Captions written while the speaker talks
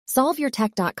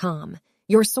SolveYourTech.com,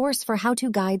 your source for how-to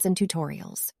guides and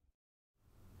tutorials.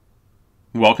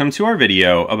 Welcome to our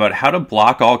video about how to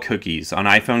block all cookies on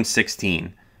iPhone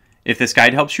 16. If this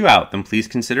guide helps you out, then please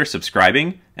consider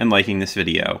subscribing and liking this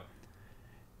video.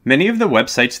 Many of the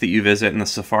websites that you visit in the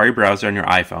Safari browser on your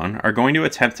iPhone are going to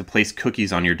attempt to place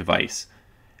cookies on your device.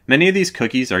 Many of these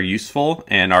cookies are useful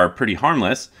and are pretty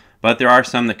harmless, but there are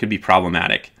some that could be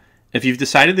problematic. If you've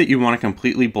decided that you want to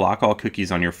completely block all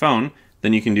cookies on your phone,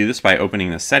 then you can do this by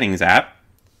opening the Settings app.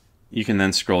 You can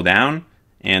then scroll down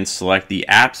and select the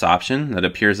Apps option that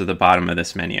appears at the bottom of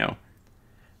this menu.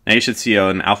 Now you should see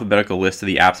an alphabetical list of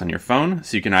the apps on your phone,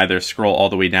 so you can either scroll all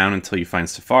the way down until you find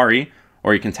Safari,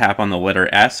 or you can tap on the letter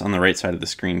S on the right side of the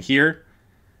screen here,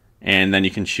 and then you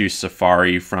can choose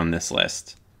Safari from this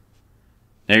list.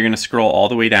 Now you're going to scroll all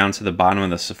the way down to the bottom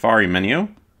of the Safari menu,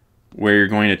 where you're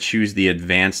going to choose the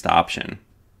Advanced option.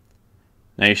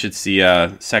 Now you should see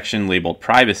a section labeled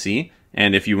Privacy,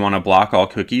 and if you want to block all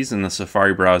cookies in the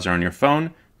Safari browser on your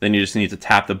phone, then you just need to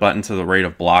tap the button to the right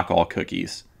of Block All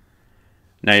Cookies.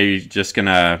 Now you're just going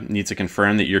to need to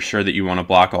confirm that you're sure that you want to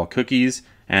block all cookies,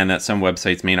 and that some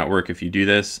websites may not work if you do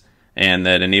this, and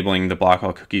that enabling the Block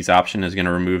All Cookies option is going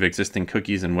to remove existing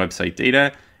cookies and website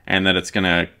data, and that it's going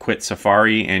to quit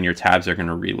Safari and your tabs are going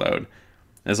to reload.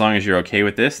 As long as you're okay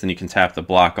with this, then you can tap the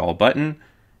Block All button,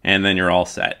 and then you're all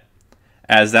set.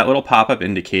 As that little pop-up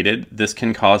indicated, this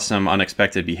can cause some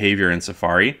unexpected behavior in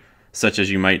Safari, such as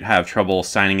you might have trouble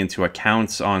signing into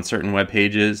accounts on certain web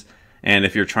pages, and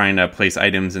if you're trying to place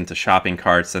items into shopping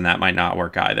carts, then that might not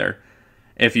work either.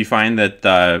 If you find that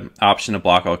the option to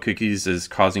block all cookies is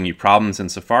causing you problems in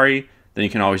Safari, then you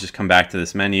can always just come back to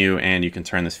this menu and you can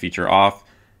turn this feature off,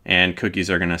 and cookies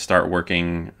are going to start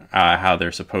working how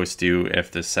they're supposed to if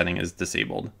this setting is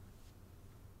disabled.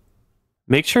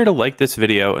 Make sure to like this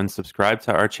video and subscribe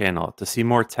to our channel to see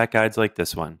more tech guides like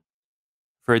this one.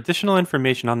 For additional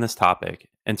information on this topic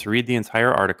and to read the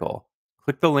entire article,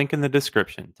 click the link in the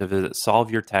description to visit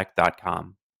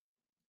SolveYourTech.com.